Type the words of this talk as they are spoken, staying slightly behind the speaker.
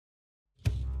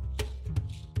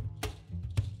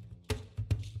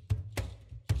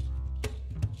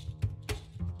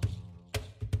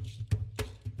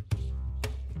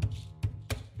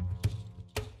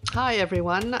Hi,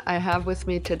 everyone. I have with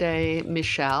me today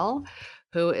Michelle,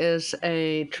 who is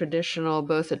a traditional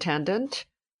birth attendant.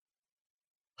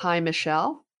 Hi,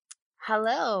 Michelle.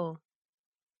 Hello.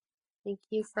 Thank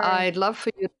you for, I'd love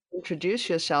for you to introduce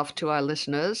yourself to our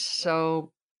listeners.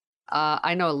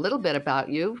 I know a little bit about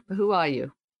you. Who are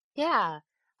you? yeah.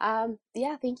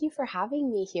 Thank you for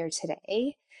having me here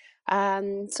today.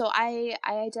 So I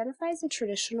identify as a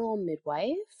traditional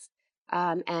midwife,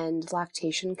 and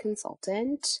lactation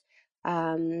consultant.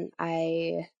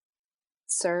 I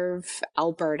serve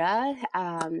Alberta,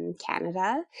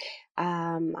 Canada.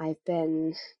 I've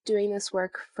been doing this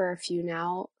work for few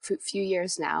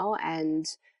years now, and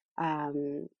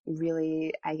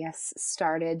really, I guess,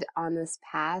 started on this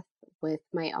path with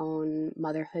my own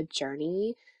motherhood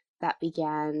journey that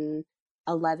began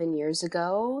 11 years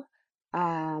ago.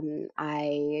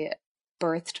 I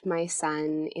birthed my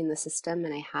son in the system,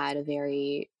 and I had a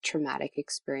very traumatic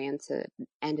experience. It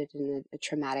ended in a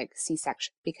traumatic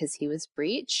C-section because he was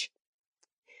breech.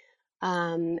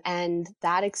 And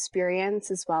that experience,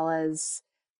 as well as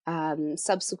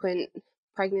subsequent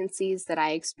pregnancies that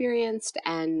I experienced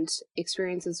and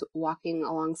experiences walking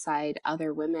alongside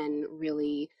other women,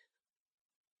 really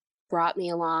brought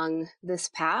me along this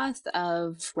path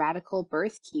of radical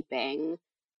birth keeping.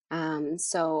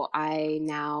 So I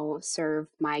now serve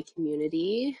my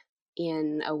community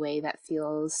in a way that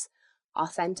feels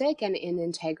authentic and in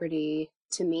integrity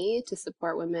to me, to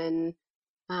support women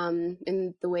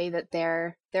in the way that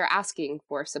they're asking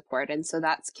for support, and so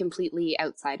that's completely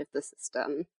outside of the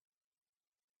system.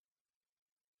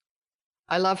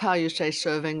 I love how you say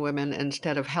serving women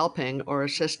instead of helping or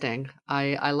assisting.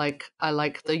 I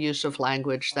like the use of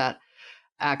language that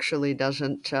actually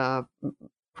doesn't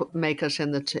make us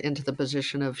into the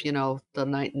position of the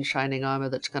knight in shining armor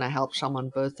that's going to help someone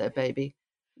birth their baby.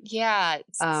 Yeah,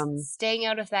 Um, staying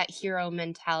out of that hero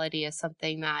mentality is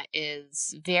something that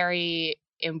is very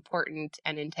important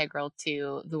and integral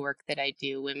to the work that I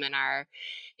do. Women are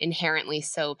inherently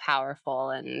so powerful,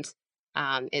 and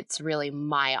it's really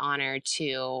my honor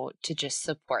to just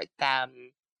support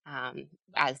them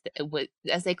as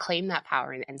they claim that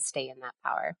power and stay in that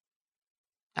power.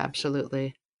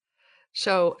 Absolutely.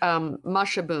 So,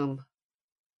 Mushaboom,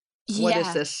 what is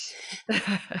Yeah. this?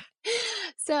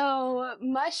 So,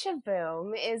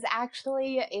 Mushaboom is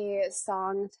actually a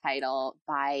song title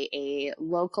by a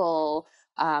local,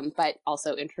 but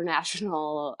also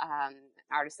international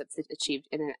artist that's achieved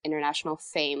international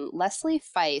fame. Leslie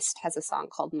Feist has a song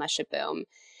called Mushaboom.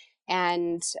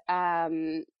 And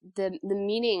the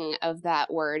meaning of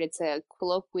that word, it's a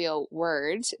colloquial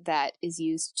word that is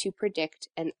used to predict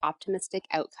an optimistic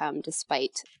outcome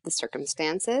despite the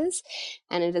circumstances.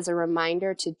 And it is a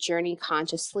reminder to journey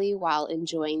consciously while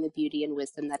enjoying the beauty and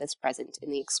wisdom that is present in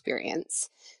the experience.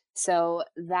 So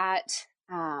that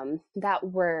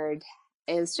word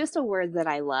is just a word that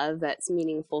I love, that's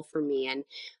meaningful for me.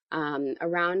 And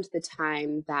around the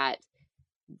time that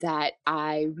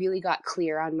I really got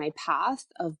clear on my path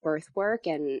of birth work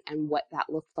and what that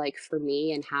looked like for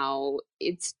me, and how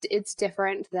it's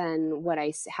different than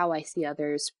how I see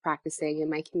others practicing in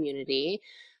my community.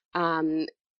 Um,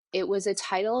 it was a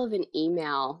title of an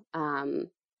email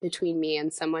between me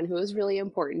and someone who was really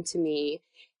important to me,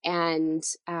 and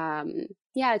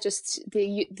yeah, just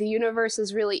the universe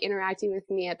was really interacting with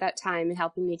me at that time and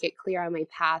helping me get clear on my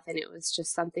path, and it was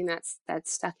just something that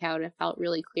stuck out. It felt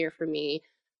really clear for me,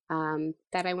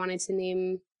 that I wanted to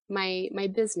name my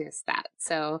business that.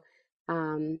 So,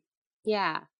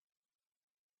 yeah.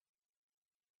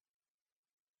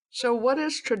 So, what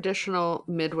is traditional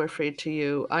midwifery to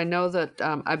you? I know that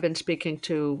I've been speaking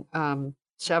to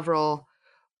several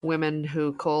women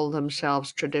who call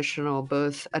themselves traditional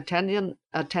birth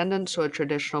attendants or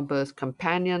traditional birth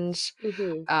companions.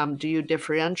 Hmm. Do you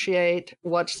differentiate?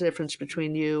 What's the difference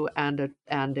between you and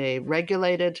a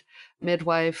regulated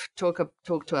midwife? Talk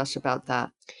to us about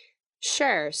that.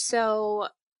 Sure. So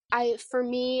for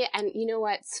me, and you know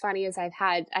what's funny is I've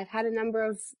had a number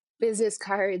of business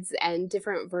cards and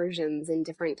different versions and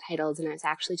different titles, and I was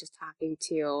actually just talking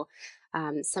to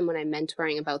someone I'm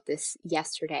mentoring about this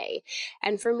yesterday.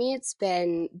 And for me, it's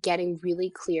been getting really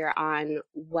clear on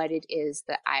what it is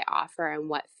that I offer and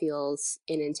what feels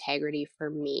in integrity for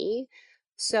me.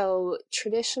 So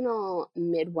traditional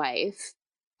midwife,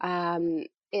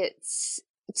 it's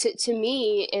to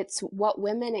me, it's what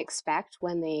women expect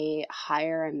when they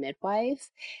hire a midwife.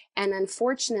 And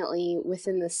unfortunately,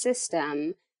 within the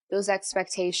system, those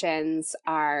expectations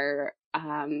are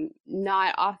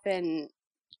not often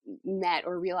met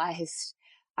or realized.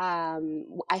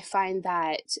 I find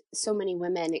that so many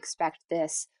women expect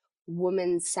this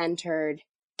woman centered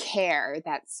care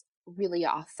that's really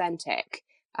authentic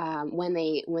when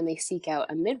they seek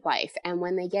out a midwife. And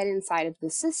when they get inside of the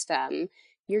system,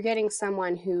 you're getting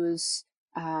someone who's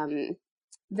um,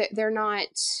 they're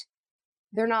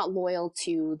not loyal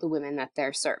to the women that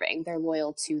they're serving. They're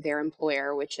loyal to their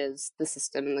employer, which is the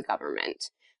system and the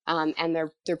government. And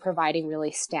they're providing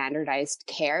really standardized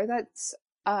care that's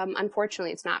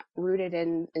unfortunately it's not rooted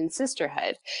in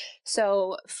sisterhood.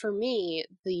 So for me,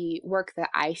 the work that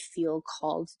I feel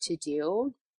called to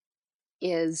do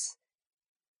is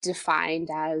defined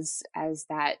as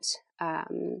that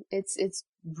it's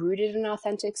rooted in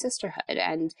authentic sisterhood.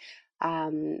 And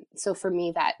so for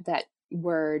me, that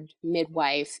word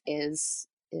midwife is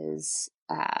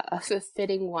a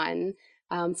fitting one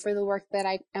for the work that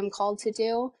I am called to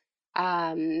do.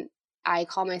 um, I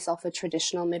call myself a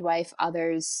traditional midwife.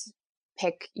 Others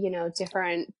pick,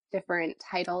 different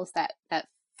titles that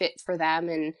fit for them.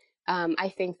 And I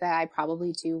think that I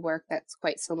probably do work that's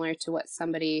quite similar to what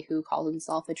somebody who calls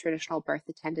himself a traditional birth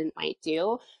attendant might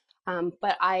do.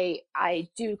 But I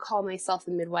do call myself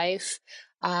a midwife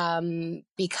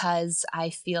because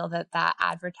I feel that that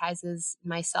advertises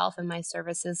myself and my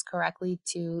services correctly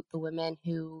to the women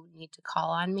who need to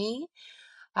call on me.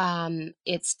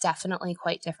 It's definitely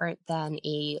quite different than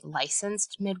a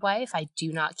licensed midwife. I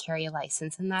do not carry a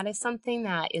license, and that is something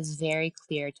that is very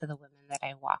clear to the women that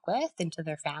I walk with and to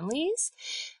their families.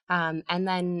 And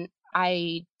then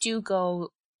I do go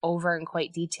over in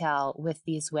quite detail with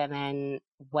these women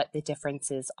what the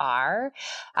differences are.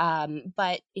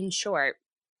 But in short,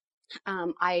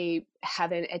 I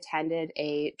haven't attended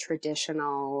a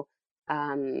traditional,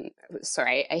 um,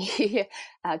 sorry,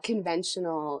 a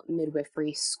conventional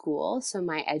midwifery school. So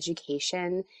my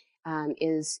education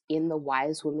is in the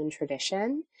wise woman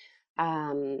tradition.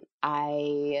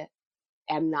 I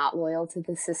am not loyal to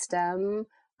the system.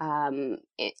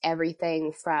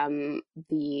 Everything from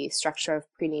the structure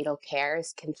of prenatal care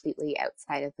is completely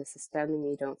outside of the system, and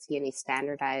you don't see any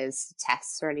standardized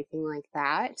tests or anything like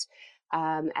that.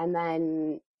 And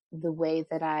then the way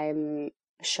that I'm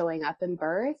showing up in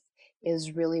birth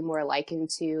is really more likened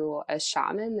to a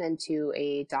shaman than to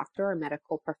a doctor or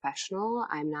medical professional.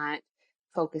 I'm not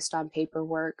focused on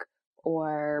paperwork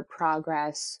or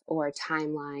progress or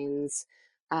timelines.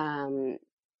 Um,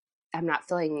 I'm not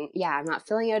filling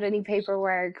out any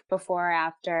paperwork before or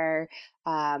after.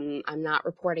 I'm not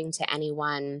reporting to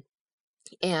anyone.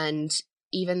 And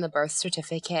even the birth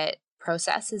certificate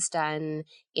process is done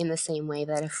in the same way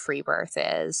that a free birth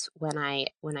is when I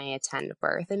attend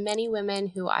birth. And many women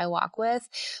who I walk with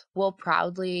will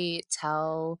proudly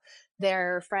tell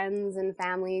their friends and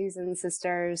families and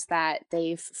sisters that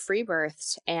they've free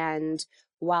birthed. And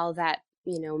while that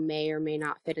may or may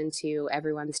not fit into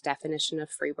everyone's definition of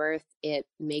free birth, it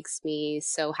makes me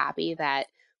so happy that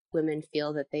women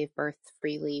feel that they've birthed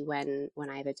freely when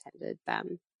I've attended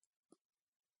them.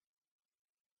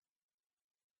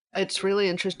 It's really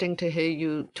interesting to hear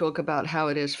you talk about how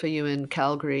it is for you in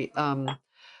Calgary,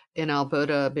 in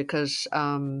Alberta, because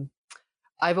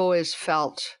I've always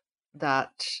felt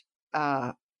that.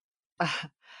 Uh,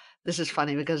 this is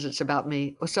funny because it's about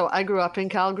me. So I grew up in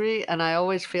Calgary, and I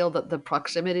always feel that the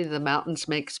proximity to the mountains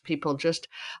makes people just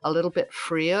a little bit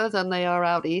freer than they are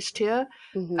out east here.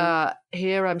 Hmm.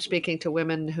 Here, I'm speaking to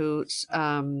women who,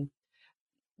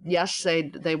 yes,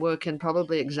 they work in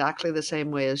probably exactly the same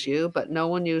way as you, but no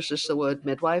one uses the word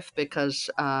midwife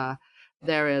because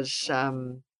there is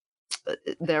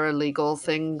there are legal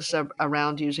things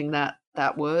around using that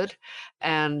word,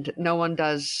 and no one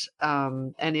does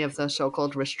any of the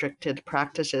so-called restricted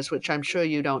practices, which I'm sure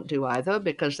you don't do either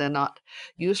because they're not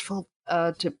useful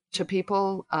to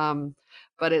people.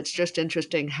 But it's just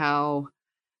interesting how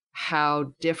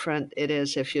different it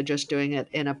is if you're just doing it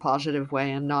in a positive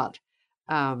way and not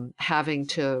having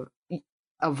to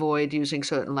avoid using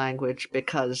certain language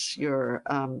because you're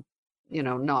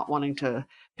not wanting to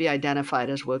be identified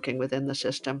as working within the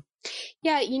system.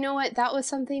 Yeah, you know what? That was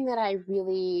something that I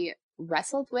really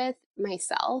wrestled with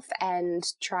myself, and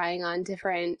trying on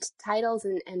different titles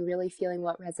and really feeling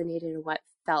what resonated and what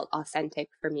felt authentic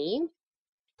for me.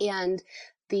 And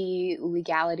the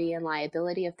legality and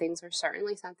liability of things are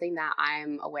certainly something that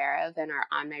I'm aware of and are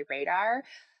on my radar.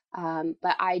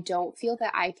 But I don't feel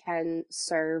that I can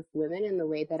serve women in the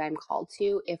way that I'm called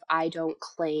to if I don't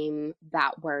claim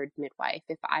that word midwife,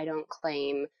 if I don't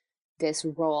claim this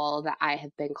role that I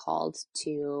have been called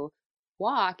to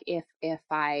walk, if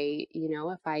I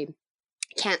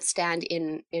can't stand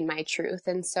in my truth.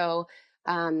 And so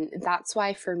that's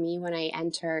why for me, when I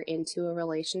enter into a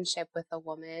relationship with a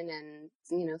woman, and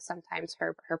sometimes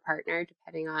her partner,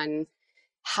 depending on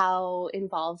how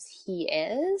involved he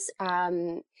is,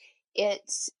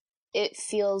 it it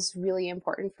feels really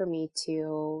important for me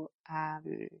to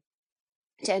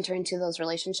enter into those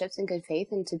relationships in good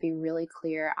faith and to be really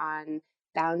clear on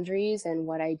boundaries and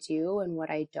what I do and what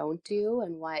I don't do,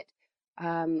 and what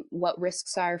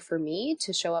risks are for me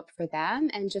to show up for them,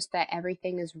 and just that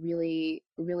everything is really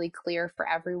really clear for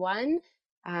everyone,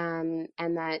 and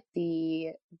that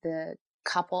the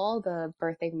couple, the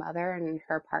birthing mother and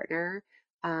her partner,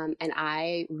 and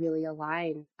I really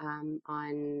align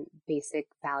on basic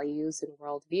values and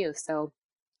worldview. So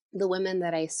the women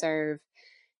that I serve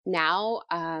now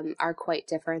are quite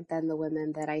different than the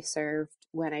women that I served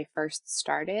when I first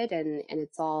started, and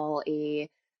it's all a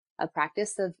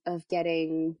practice of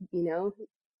getting,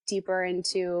 deeper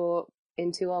into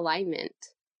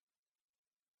alignment.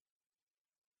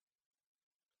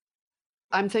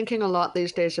 I'm thinking a lot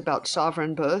these days about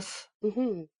sovereign birth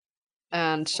Hmm.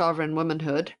 and sovereign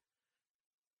womanhood.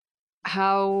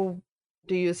 How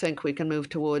do you think we can move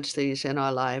towards these in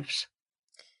our lives?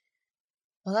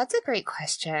 Well, that's a great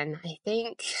question. I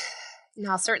think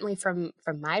now, certainly from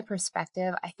my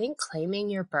perspective, I think claiming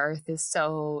your birth is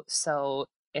so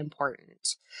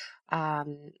important.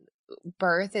 Um,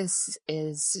 Birth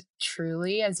is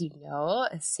truly, as you know,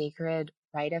 a sacred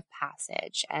rite of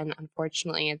passage, and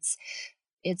unfortunately,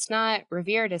 it's not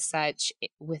revered as such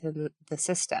within the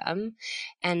system.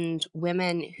 And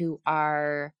women who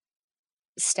are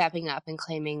stepping up and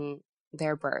claiming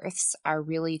their births are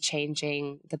really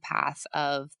changing the path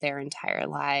of their entire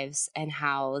lives and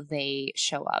how they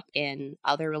show up in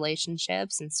other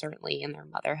relationships and certainly in their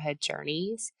motherhood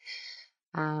journeys.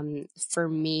 For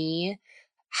me,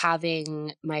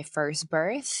 having my first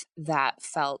birth that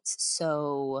felt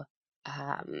so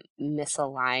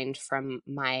misaligned from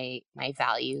my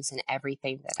values and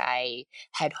everything that I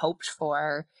had hoped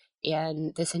for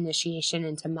in this initiation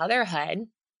into motherhood,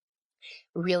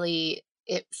 really,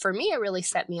 it for me, it really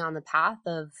set me on the path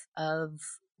of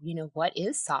what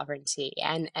is sovereignty,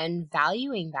 and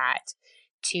valuing that.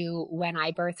 To when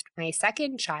I birthed my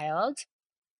second child,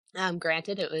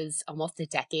 granted, it was almost a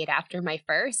decade after my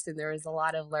first, and there was a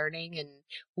lot of learning and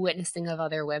witnessing of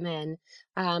other women.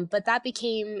 But that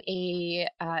became a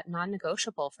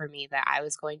non-negotiable for me, that I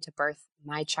was going to birth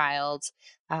my child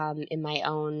in my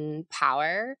own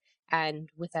power and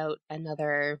without an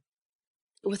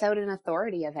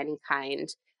authority of any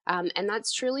kind. And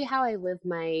that's truly how I live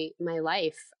my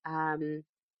life.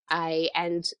 I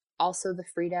and also the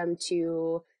freedom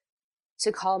to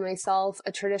call myself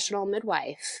a traditional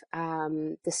midwife,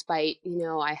 despite,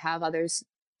 I have others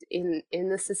in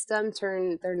the system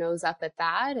turn their nose up at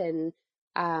that, and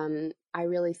I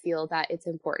really feel that it's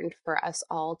important for us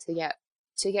all to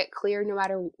get clear, no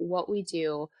matter what we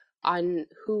do, on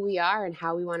who we are and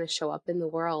how we want to show up in the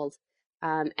world.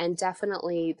 And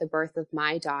definitely the birth of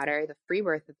my daughter, the free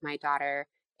birth of my daughter,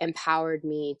 empowered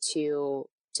me to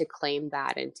claim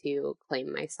that and to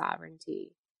claim my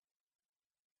sovereignty.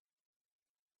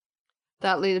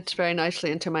 That leads very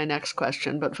nicely into my next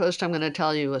question, but first I'm going to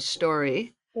tell you a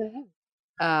story.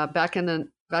 Mhm. Back in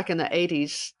the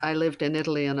 80s, I lived in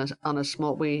Italy on a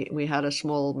small we had a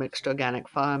small mixed organic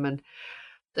farm, and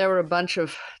there were a bunch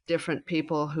of different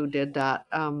people who did that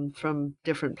from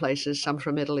different places, some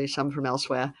from Italy, some from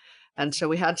elsewhere. And so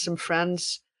we had some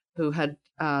friends who had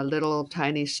a little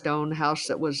tiny stone house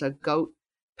that was a goat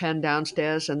pen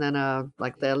downstairs and then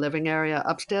like their living area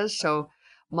upstairs. So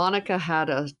Monica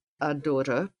had a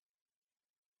daughter,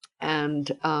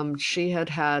 and she had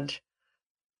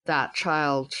that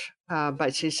child by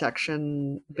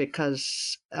C-section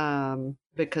because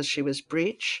she was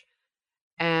breech,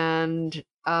 and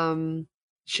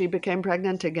she became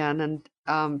pregnant again, and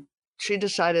she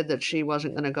decided that she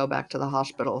wasn't going to go back to the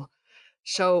hospital.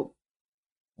 So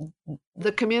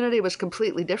the community was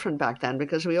completely different back then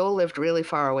because we all lived really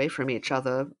far away from each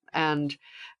other, and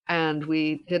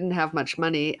we didn't have much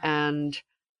money, and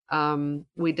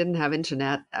we didn't have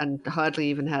internet and hardly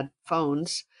even had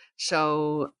phones.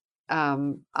 So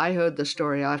I heard the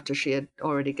story after she had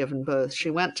already given birth. She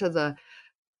went to the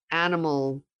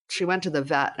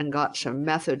vet and got some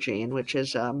methogene, which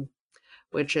is a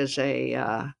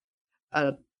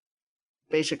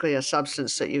basically a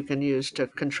substance that you can use to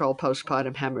control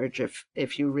postpartum hemorrhage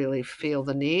if you really feel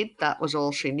the need. That was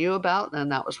all she knew about, and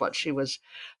that was what she was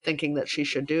thinking that she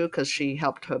should do because she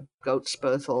helped her goats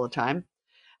birth all the time.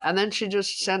 And then she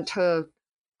just sent her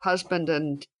husband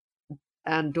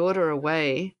and daughter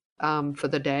away for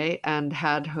the day and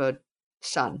had her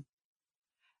son.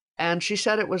 And she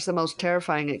said it was the most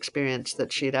terrifying experience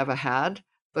that she'd ever had,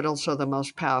 but also the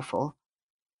most powerful.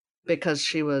 because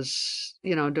she was,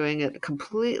 doing it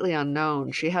completely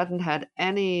unknown. She hadn't had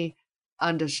any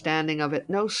understanding of it,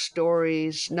 no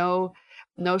stories, no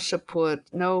support,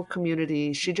 no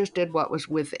community. She just did what was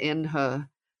within her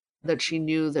that she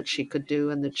knew that she could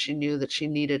do and that she knew that she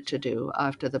needed to do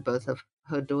after the birth of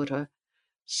her daughter.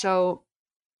 So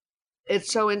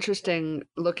it's so interesting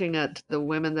looking at the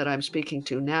women that I'm speaking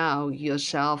to now,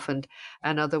 yourself and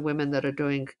other women that are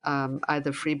doing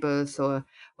either free birth or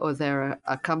they're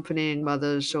accompanying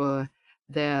mothers or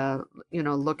they're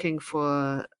looking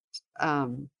for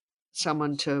um,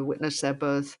 someone to witness their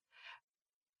birth.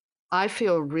 I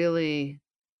feel really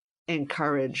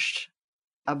encouraged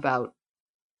about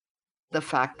the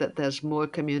fact that there's more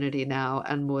community now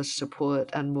and more support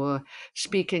and more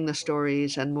speaking the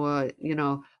stories and more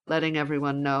letting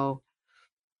everyone know.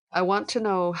 I want to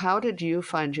know, how did you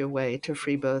find your way to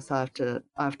free birth after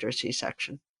a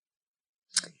C-section?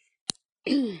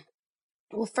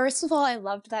 Well, first of all, I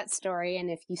loved that story. And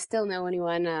if you still know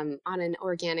anyone on an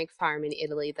organic farm in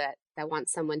Italy that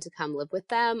wants someone to come live with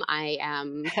them, I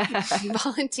am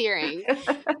volunteering.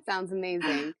 Sounds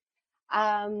amazing.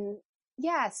 Um,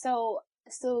 yeah, so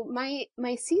my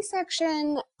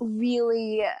C-section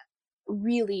really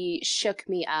shook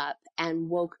me up and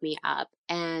woke me up,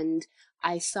 and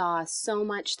I saw so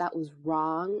much that was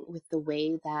wrong with the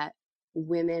way that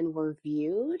women were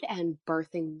viewed and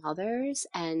birthing mothers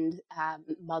and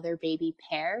mother baby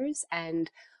pairs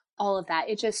and all of that.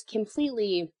 It just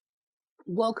completely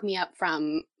woke me up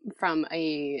from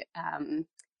a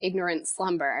ignorant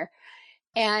slumber.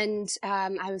 And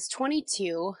I was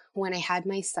 22 when I had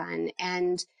my son.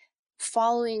 And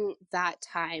following that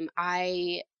time,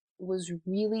 I was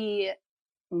really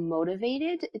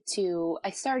motivated I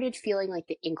started feeling like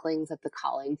the inklings of the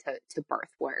calling to birth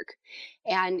work.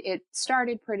 And it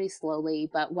started pretty slowly,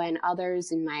 but when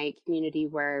others in my community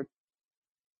were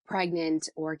pregnant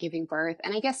or giving birth.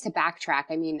 And I guess to backtrack,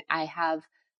 I mean, I have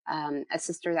a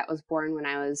sister that was born when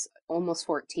I was almost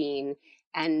 14,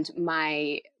 and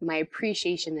my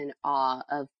appreciation and awe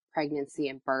of pregnancy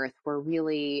and birth were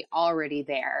really already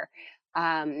there.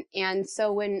 And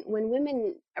so when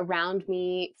women around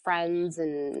me, friends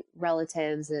and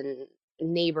relatives and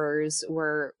neighbors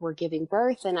were giving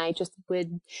birth, and I just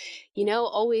would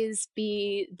always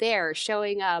be there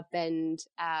showing up and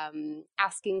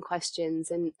asking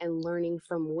questions and learning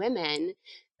from women,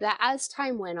 that as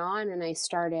time went on and I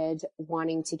started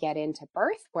wanting to get into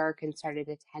birth work and started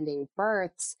attending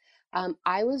births,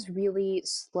 I was really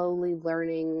slowly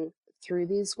learning through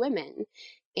these women.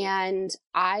 And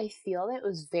I feel that it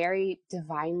was very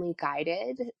divinely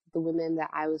guided, the women that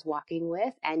I was walking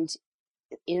with, and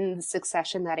in the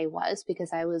succession that I was,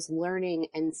 because I was learning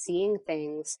and seeing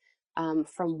things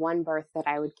from one birth that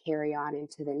I would carry on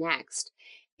into the next.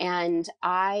 And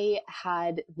I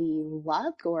had the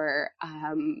luck or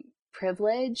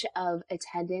privilege of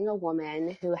attending a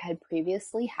woman who had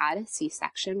previously had a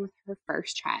C-section with her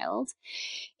first child.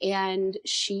 And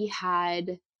she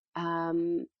had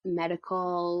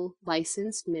medical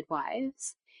licensed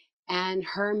midwives, and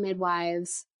her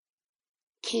midwives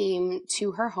came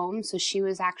to her home. So she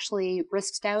was actually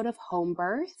risked out of home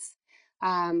birth.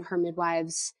 Her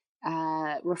midwives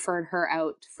referred her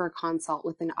out for consult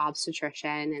with an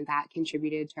obstetrician, and that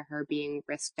contributed to her being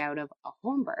risked out of a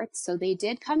home birth. So they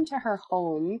did come to her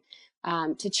home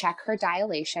to check her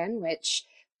dilation, which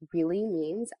really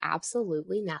means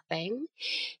absolutely nothing.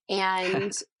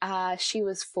 And she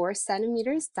was 4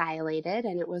 centimeters dilated,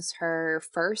 and it was her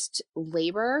first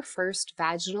labor, first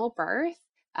vaginal birth.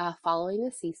 Following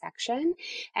a C-section.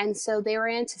 And so they were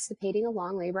anticipating a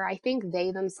long labor. I think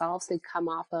they themselves had come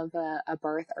off of a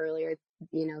birth earlier,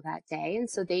 that day. And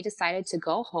so they decided to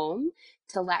go home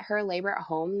to let her labor at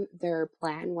home. Their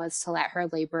plan was to let her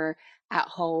labor at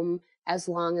home as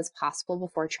long as possible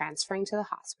before transferring to the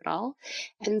hospital.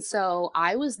 And so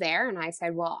I was there and I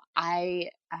said, well,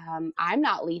 I'm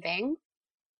not leaving.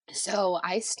 So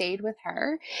I stayed with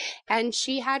her, and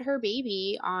she had her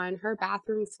baby on her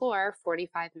bathroom floor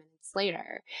 45 minutes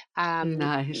later.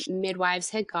 Nice.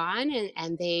 Midwives had gone,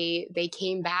 and they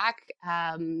came back,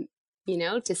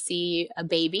 to see a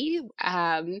baby.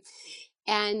 And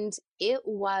it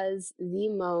was the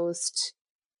most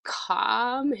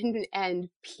calm and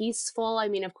peaceful. I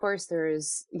mean, of course,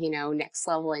 there's, next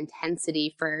level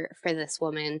intensity for this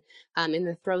woman in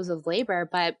the throes of labor,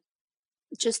 but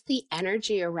just the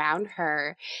energy around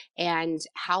her and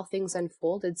how things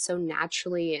unfolded so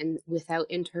naturally and without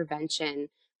intervention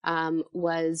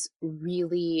was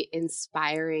really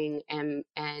inspiring, and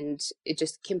it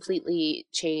just completely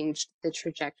changed the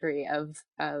trajectory of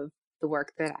the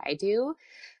work that I do.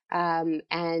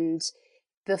 And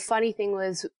the funny thing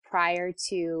was, prior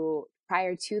to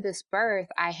this birth,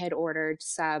 I had ordered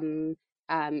some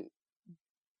um,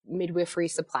 midwifery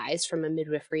supplies from a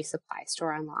midwifery supply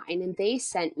store online, and they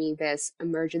sent me this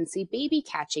emergency baby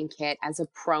catching kit as a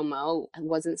promo. It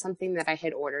wasn't something that I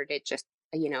had ordered, it just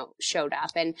showed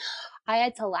up, and I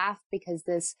had to laugh because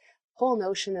this whole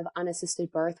notion of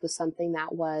unassisted birth was something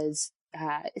that was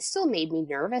it still made me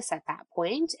nervous at that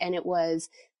point, and it was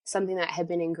something that had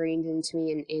been ingrained into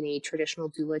me in a traditional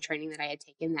doula training that I had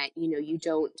taken, that you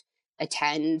don't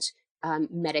attend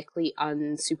medically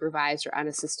unsupervised or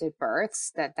unassisted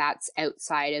births, that's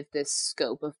outside of the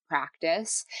scope of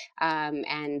practice,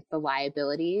 and the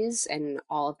liabilities and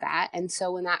all of that. And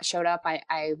so when that showed up,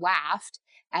 I laughed.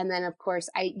 And then of course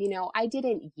I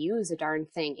didn't use a darn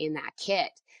thing in that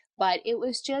kit, but it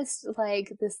was just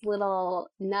like this little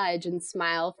nudge and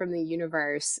smile from the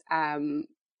universe,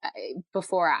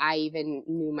 before I even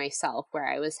knew myself where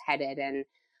I was headed. And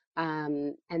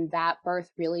that birth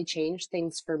really changed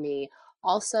things for me.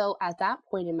 Also, at that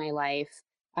point in my life,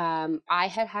 I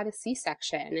had had a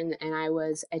C-section, and I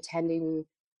was attending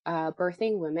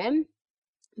birthing women,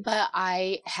 but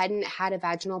I hadn't had a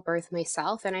vaginal birth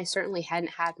myself, and I certainly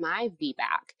hadn't had my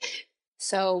VBAC.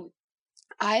 So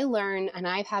I learn, and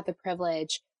I've had the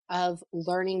privilege of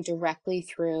learning directly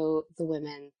through the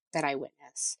women that I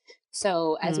witness.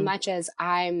 So as Mm, much as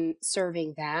I'm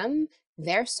serving them,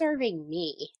 they're serving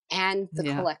me and the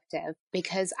yeah. collective,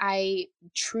 because I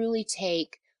truly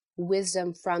take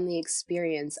wisdom from the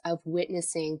experience of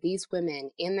witnessing these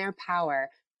women in their power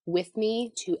with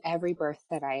me to every birth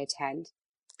that I attend.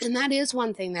 And that is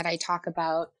one thing that I talk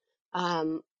about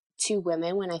to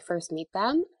women when I first meet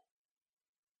them,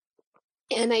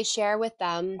 and I share with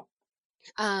them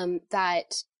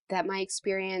that my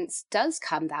experience does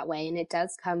come that way, and it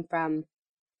does come from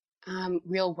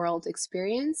real world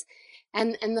experience.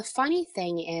 And the funny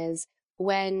thing is,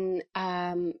 when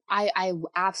I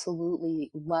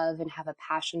absolutely love and have a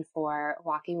passion for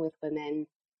walking with women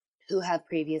who have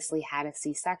previously had a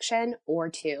C-section or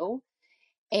two,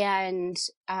 and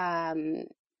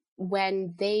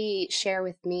when they share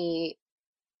with me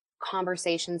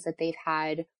conversations that they've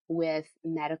had with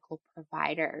medical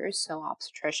providers, so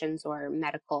obstetricians or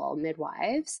medical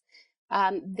midwives,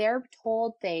 they're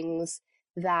told things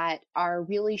that are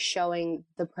really showing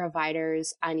the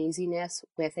provider's uneasiness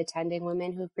with attending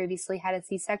women who have previously had a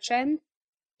C-section.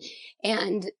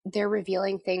 And they're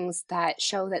revealing things that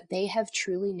show that they have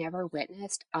truly never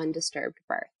witnessed undisturbed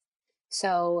birth.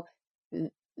 So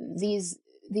these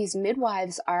these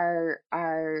midwives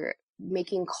are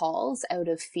making calls out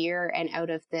of fear and out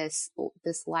of this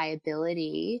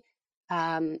liability,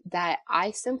 that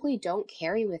I simply don't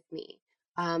carry with me.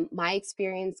 My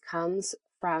experience comes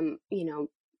from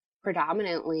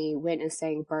predominantly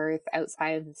witnessing birth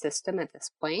outside of the system at this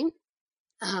point.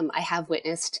 I have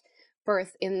witnessed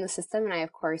birth in the system, and I,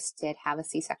 of course, did have a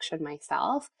C-section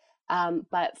myself.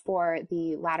 But for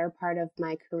the latter part of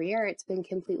my career, it's been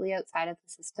completely outside of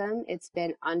the system. It's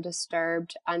been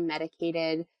undisturbed,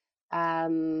 unmedicated,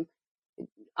 um,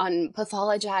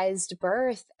 unpathologized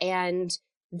birth. And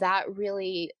that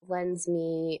really lends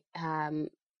me an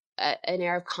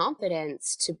air of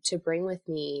confidence to bring with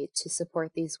me to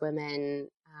support these women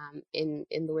in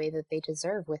the way that they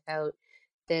deserve, without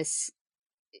this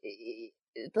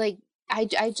like I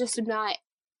just am not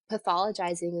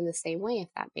pathologizing in the same way, if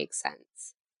that makes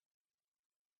sense.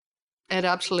 It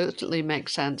absolutely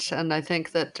makes sense, and I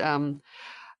think that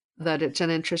that it's an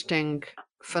interesting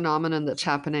phenomenon that's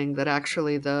happening. That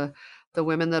actually the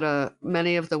women that are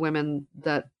many of the women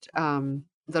that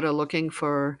are looking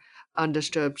for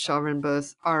undisturbed sovereign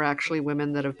birth are actually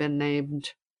women that have been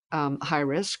named high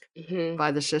risk Hmm.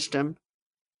 by the system,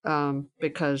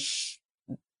 because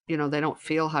they don't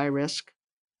feel high risk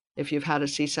if you've had a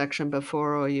C-section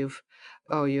before, or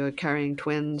you're carrying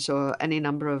twins, or any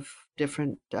number of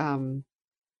different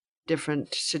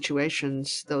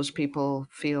situations. Those people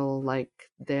feel like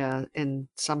they're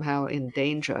somehow in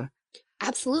danger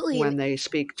Absolutely. And when they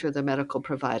speak to the medical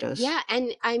providers. yeah,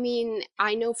 and I mean,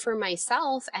 I know for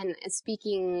myself, and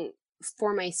speaking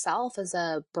for myself as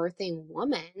a birthing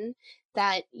woman,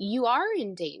 that you are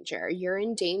in danger. You're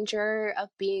in danger of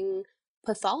being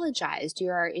pathologized.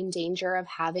 You are in danger of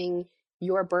having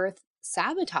your birth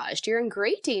sabotaged. You're in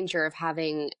great danger of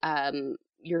having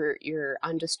your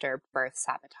undisturbed birth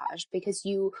sabotaged, because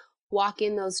you walk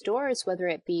in those doors, whether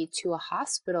it be to a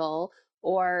hospital,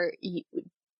 or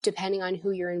depending on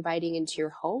who you're inviting into your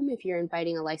home, if you're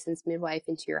inviting a licensed midwife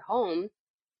into your home,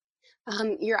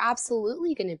 you're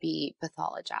absolutely going to be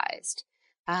pathologized.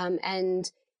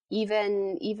 And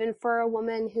even for a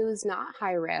woman who's not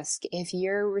high risk, if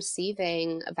you're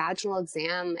receiving a vaginal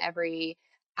exam every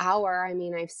hour, I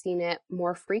mean, I've seen it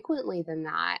more frequently than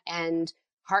that, and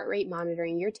heart rate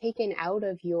monitoring, you're taken out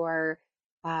of your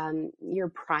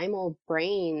primal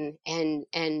brain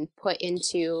and put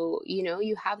into,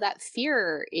 you have that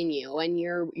fear in you, and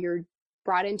you're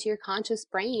brought into your conscious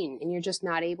brain, and you're just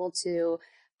not able to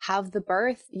have the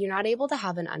birth. You're not able to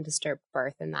have an undisturbed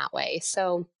birth in that way.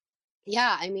 So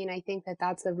yeah, I mean, I think that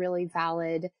that's a really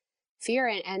valid fear.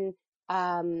 And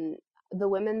the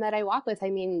women that I walk with,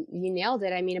 I mean, you nailed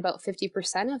it. I mean, about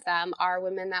 50% of them are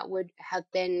women that would have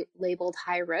been labeled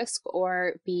high risk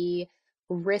or be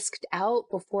risked out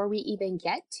before we even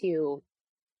get to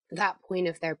that point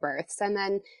of their births. And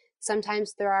then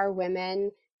sometimes there are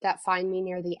women that find me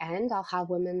near the end. I'll have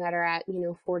women that are at,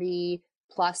 40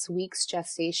 plus weeks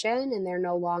gestation, and they're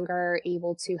no longer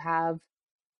able to have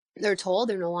they're told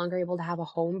they're no longer able to have a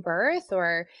home birth,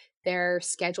 or they're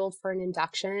scheduled for an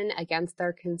induction against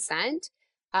their consent.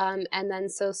 And then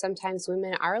so sometimes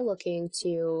women are looking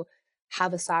to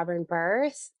have a sovereign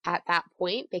birth at that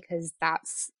point, because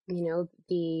that's an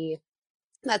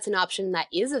option that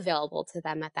is available to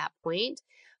them at that point.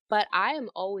 But I am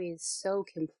always so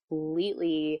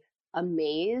completely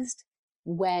amazed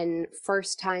when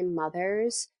first time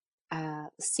mothers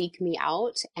seek me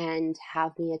out and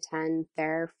have me attend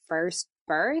their first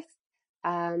birth,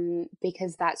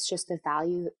 because that's just a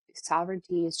value.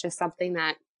 Sovereignty is just something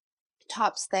that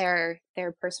tops their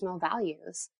personal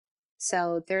values.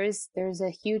 So there's a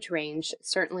huge range.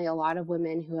 Certainly, a lot of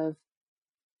women who have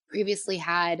previously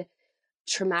had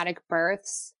traumatic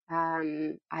births.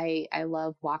 I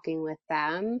love walking with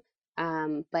them,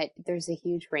 but there's a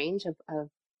huge range of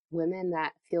women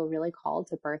that feel really called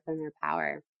to birth in their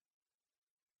power.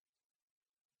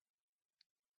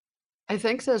 I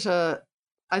think there's a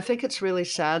I think it's really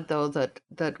sad though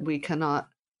that we cannot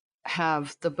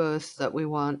have the birth that we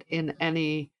want in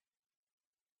any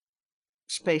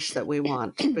space that we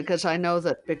want, because I know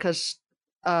that because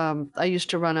I used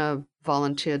to run a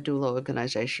volunteer doula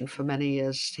organization for many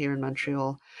years here in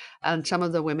Montreal, and some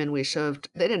of the women we served,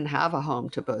 they didn't have a home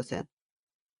to birth in.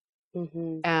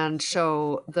 Hmm. And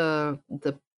so the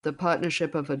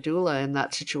partnership of a doula in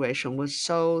that situation was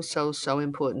so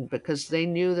important, because they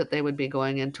knew that they would be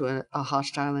going into a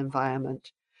hostile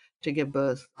environment to give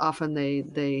birth. Often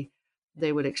they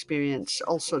would experience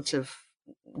all sorts of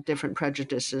different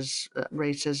prejudices,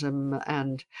 racism,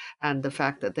 and the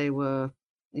fact that they were,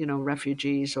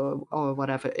 refugees or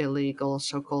whatever, illegal,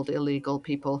 so-called illegal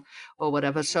people or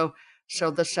whatever. So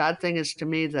the sad thing is to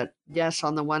me that, yes,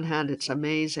 on the one hand, it's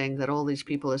amazing that all these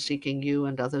people are seeking you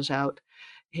and others out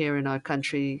here in our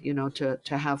country,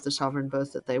 to have the sovereign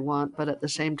birth that they want. But at the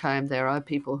same time, there are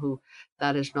people who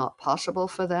that is not possible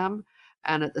for them.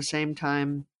 And at the same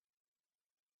time,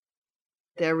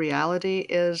 their reality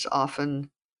is often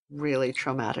really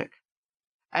traumatic.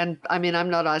 And I mean, I'm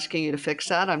not asking you to fix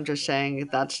that. I'm just saying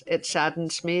it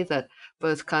saddens me that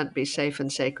birth can't be safe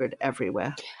and sacred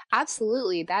everywhere.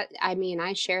 Absolutely. That, I mean,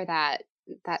 I share that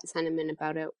sentiment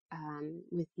about it,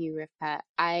 with you, Rivka.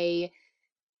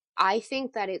 I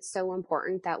think that it's so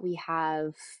important that we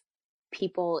have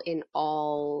people in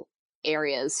all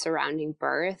areas surrounding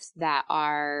birth that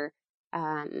are,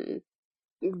 um,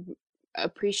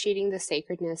 appreciating the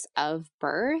sacredness of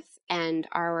birth and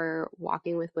are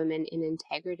walking with women in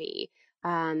integrity.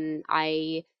 Um,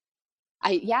 I,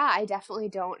 yeah, I definitely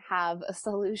don't have a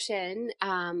solution,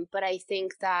 but I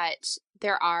think that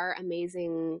there are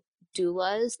amazing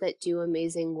doulas that do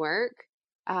amazing work,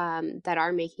 that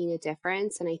are making a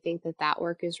difference, and I think that that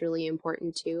work is really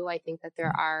important too. I think that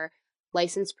there are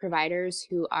licensed providers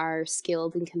who are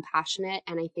skilled and compassionate,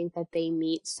 and I think that they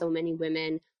meet so many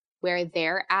women where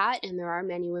they're at, and there are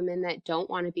many women that don't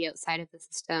want to be outside of the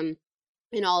system,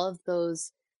 and all of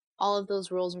those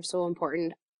rules are so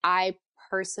important. I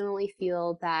personally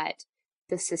feel that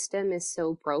the system is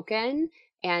so broken,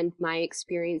 and my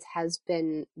experience has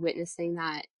been witnessing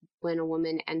that when a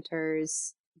woman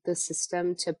enters the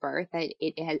system to birth, that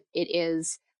it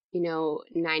is,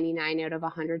 99 out of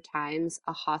 100 times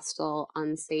a hostile,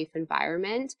 unsafe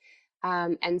environment.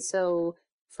 And so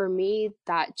for me,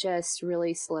 that just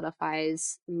really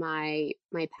solidifies my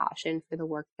passion for the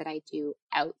work that I do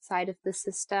outside of the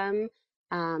system.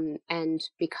 And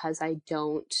because I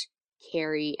don't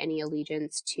carry any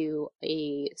allegiance to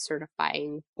a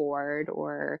certifying board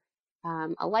or,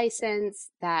 a license,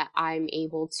 that I'm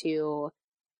able to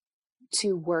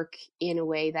work in a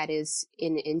way that is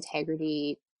in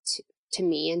integrity to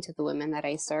me and to the women that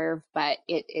I serve. But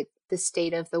the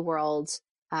state of the world,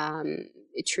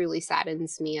 it truly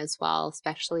saddens me as well,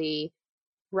 especially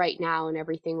right now and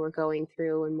everything we're going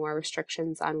through and more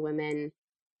restrictions on women,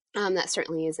 that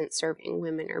certainly isn't serving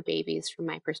women or babies from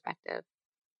my perspective.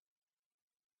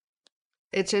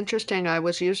 It's interesting. I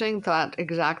was using that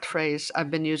exact phrase.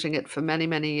 I've been using it for many,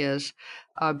 many years,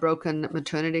 broken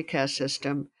maternity care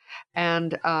system.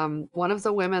 And one of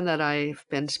the women that I've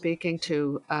been speaking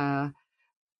to, I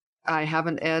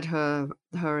haven't aired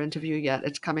her interview yet.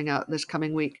 It's coming out this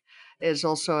coming week. Is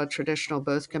also a traditional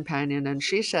birth companion, and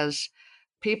she says,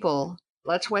 "People,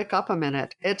 let's wake up a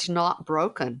minute. It's not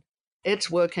broken. It's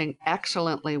working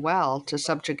excellently well to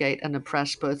subjugate and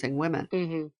oppress birthing women."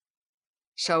 Mm-hmm.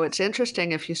 So it's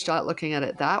interesting if you start looking at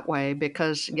it that way,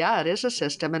 because yeah, it is a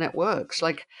system and it works.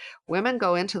 Like women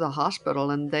go into the hospital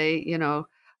and I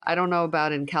don't know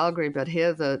about in Calgary, but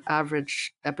here the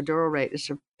average epidural rate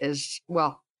is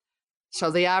well, so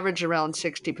the average around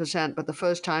 60%, but the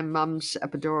first time mom's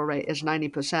epidural rate is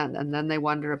 90%, and then they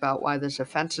wonder about why there's a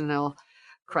fentanyl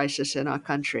crisis in our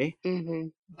country. Mm-hmm.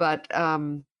 But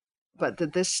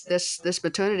this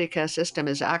maternity care system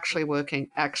is actually working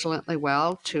excellently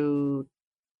well to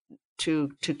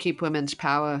keep women's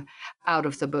power out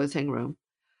of the birthing room.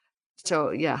 So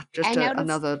yeah, just And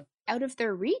another. out of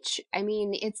their reach. I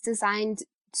mean, it's designed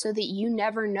so that you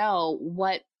never know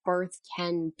what birth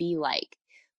can be like.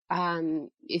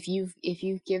 If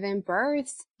you've given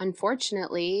birth,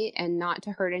 unfortunately, and not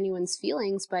to hurt anyone's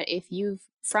feelings, but if you've,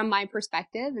 from my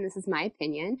perspective, and this is my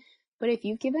opinion, but if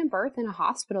you've given birth in a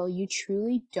hospital, you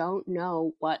truly don't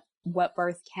know what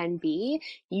birth can be.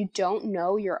 You don't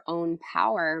know your own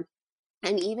power.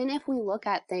 And even if we look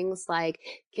at things like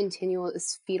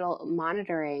continuous fetal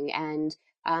monitoring and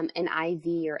an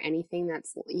IV or anything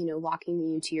that's, locking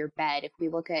you to your bed, if we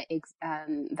look at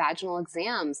vaginal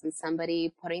exams and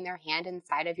somebody putting their hand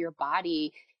inside of your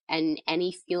body and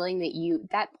any feeling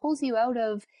that pulls you out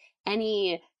of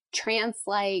any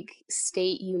trance-like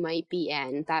state you might be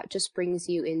in, that just brings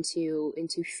you into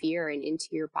fear and into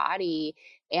your body,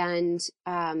 and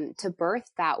to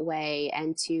birth that way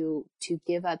and to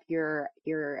give up your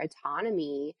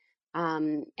autonomy,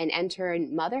 and enter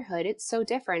motherhood, it's so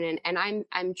different. And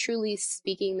I'm truly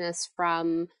speaking this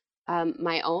from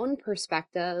my own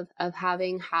perspective of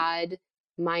having had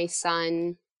my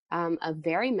son a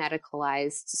very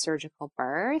medicalized surgical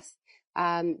birth,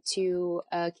 to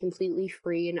a completely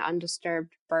free and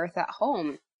undisturbed birth at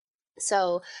home.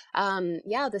 So,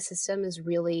 yeah, the system is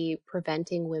really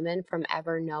preventing women from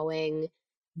ever knowing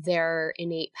their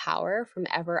innate power, from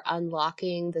ever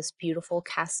unlocking this beautiful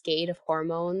cascade of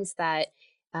hormones that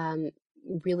um,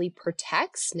 really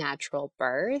protects natural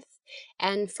birth,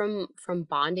 and from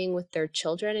bonding with their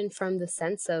children, and from the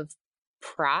sense of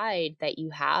pride that you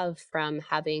have from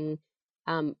having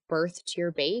birthed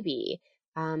your baby.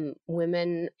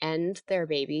 Women and their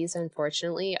babies,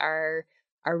 unfortunately, are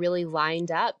really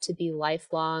lined up to be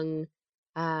lifelong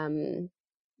um,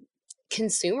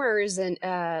 consumers and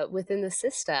within the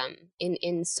system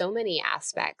in so many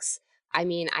aspects. I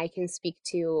mean, I can speak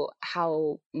to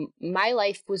how my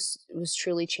life was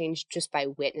truly changed just by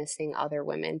witnessing other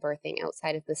women birthing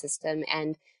outside of the system,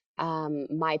 and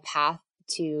my path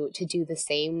to do the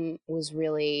same was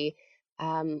really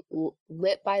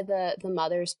lit by the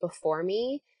mothers before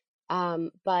me.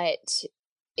 But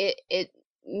it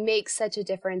makes such a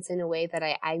difference in a way that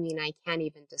I mean, I can't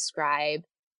even describe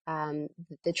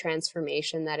the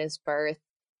transformation that is birth.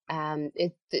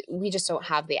 We just don't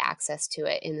have the access to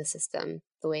it in the system,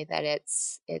 the way that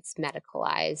it's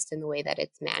medicalized and the way that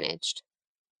it's managed.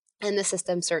 And the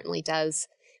system certainly does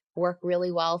work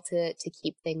really well to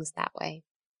keep things that way.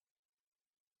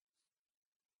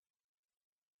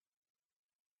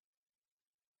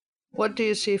 What do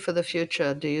you see for the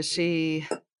future? Do you see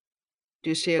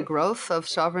a growth of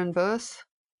sovereign birth?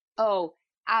 Oh,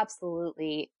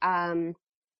 absolutely.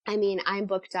 I mean, I'm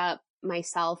booked up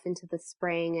myself into the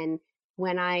spring, and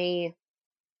when I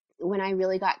when I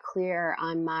really got clear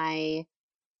on my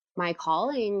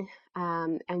calling,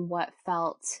 and what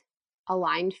felt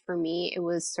aligned for me, it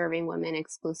was serving women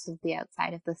exclusively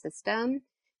outside of the system.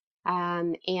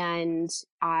 And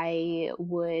I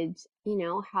would,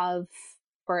 have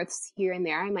births here and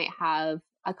there. I might have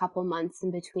a couple months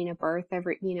in between a birth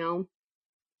every, and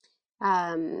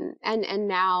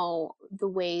now the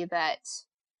way that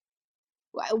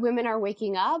women are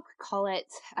waking up, call it,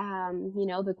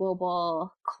 the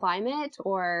global climate,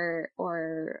 or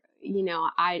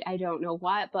I don't know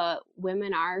what, but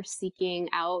women are seeking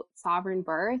out sovereign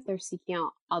birth. They're seeking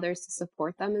out others to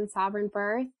support them in sovereign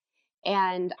birth.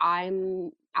 And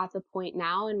I'm at the point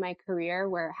now in my career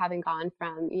where, having gone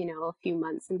from, a few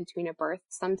months in between a birth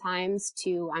sometimes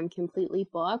to I'm completely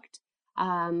booked,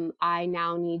 I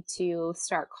now need to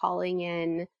start calling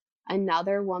in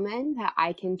another woman that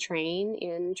I can train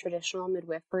in traditional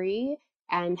midwifery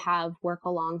and have work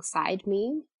alongside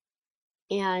me.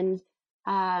 And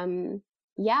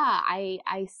yeah,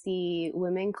 I see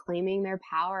women claiming their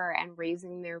power and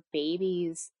raising their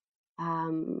babies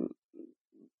um,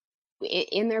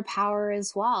 in their power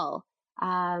as well.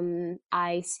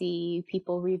 I see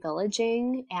people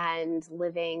revillaging and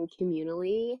living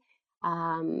communally,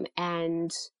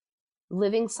 and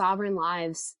living sovereign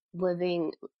lives,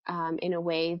 living in a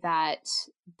way that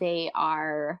they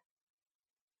are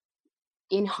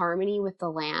in harmony with the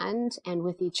land and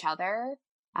with each other,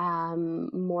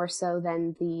 more so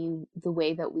than the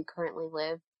way that we currently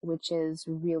live, which is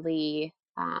really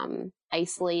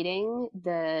isolating.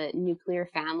 The nuclear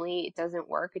family, it doesn't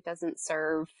work. It doesn't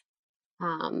serve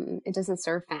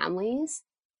families.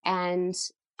 And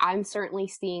I'm certainly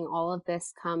seeing all of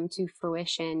this come to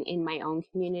fruition in my own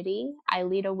community. I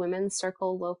lead a women's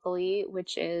circle locally,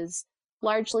 which is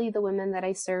largely the women that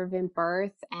I serve in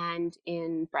birth and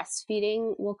in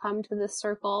breastfeeding will come to this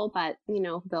circle, but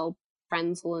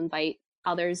friends will invite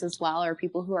others as well, or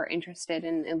people who are interested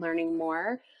in learning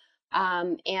more.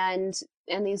 And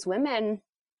these women,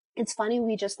 it's funny,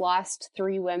 we just lost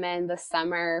 3 women this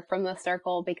summer from the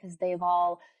circle because they've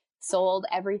all sold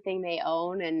everything they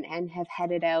own and have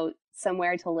headed out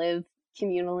somewhere to live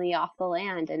communally off the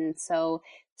land. And so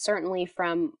certainly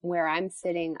from where I'm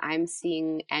sitting, I'm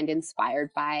seeing and inspired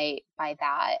by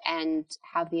that, and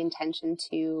have the intention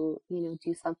to,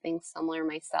 do something similar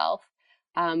myself.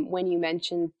 When you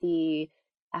mentioned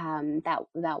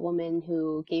that woman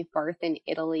who gave birth in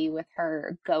Italy with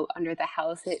her goat under the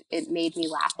house, it made me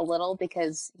laugh a little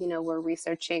because, we're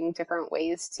researching different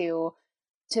ways to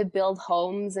build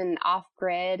homes and off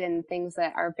grid and things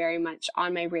that are very much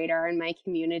on my radar in my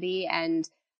community. And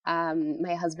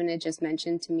my husband had just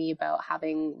mentioned to me about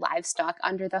having livestock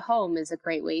under the home is a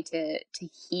great way to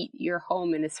heat your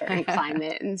home in a certain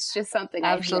climate. And it's just something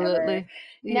I've Absolutely.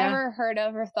 never heard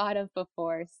of or thought of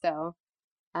before. So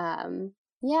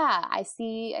yeah, I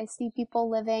see people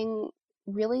living,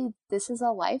 really, this is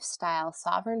a lifestyle.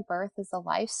 Sovereign birth is a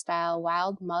lifestyle.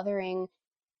 Wild mothering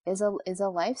is a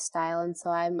lifestyle. And so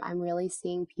I'm really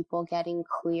seeing people getting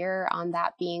clear on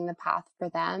that being the path for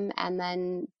them and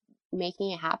then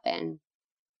making it happen.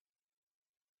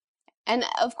 And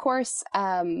of course,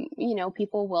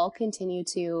 people will continue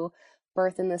to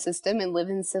birth in the system and live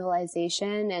in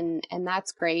civilization, and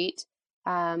that's great.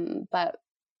 But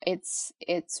it's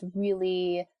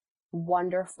really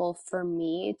wonderful for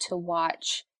me to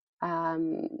watch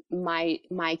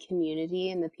my community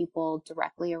and the people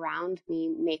directly around me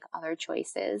make other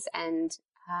choices, and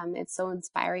it's so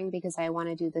inspiring because I want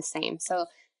to do the same. So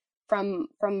from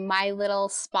my little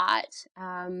spot,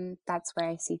 that's where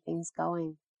I see things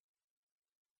going.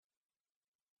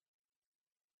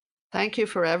 Thank you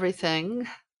for everything.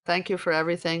 Thank you for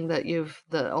everything that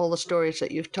all the stories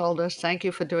that you've told us. Thank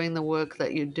you for doing the work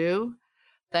that you do.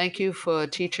 Thank you for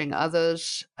teaching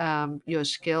others your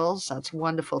skills. That's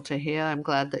wonderful to hear. I'm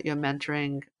glad that you're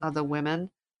mentoring other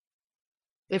women.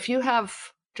 If you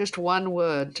have just one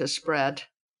word to spread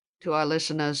to our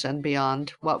listeners and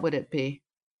beyond, what would it be?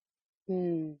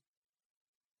 It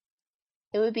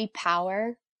would be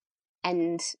power,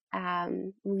 and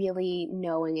really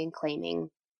knowing and claiming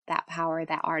that power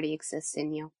that already exists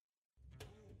in you.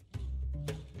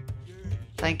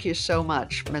 Thank you so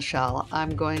much, Michelle.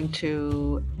 I'm going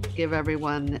to give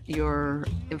everyone your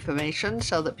information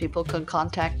so that people can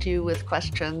contact you with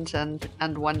questions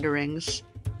and wonderings.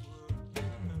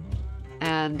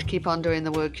 And keep on doing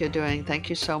the work you're doing. Thank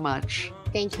you so much.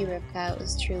 Thank you, Rivka. It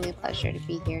was truly a pleasure to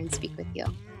be here and speak with you.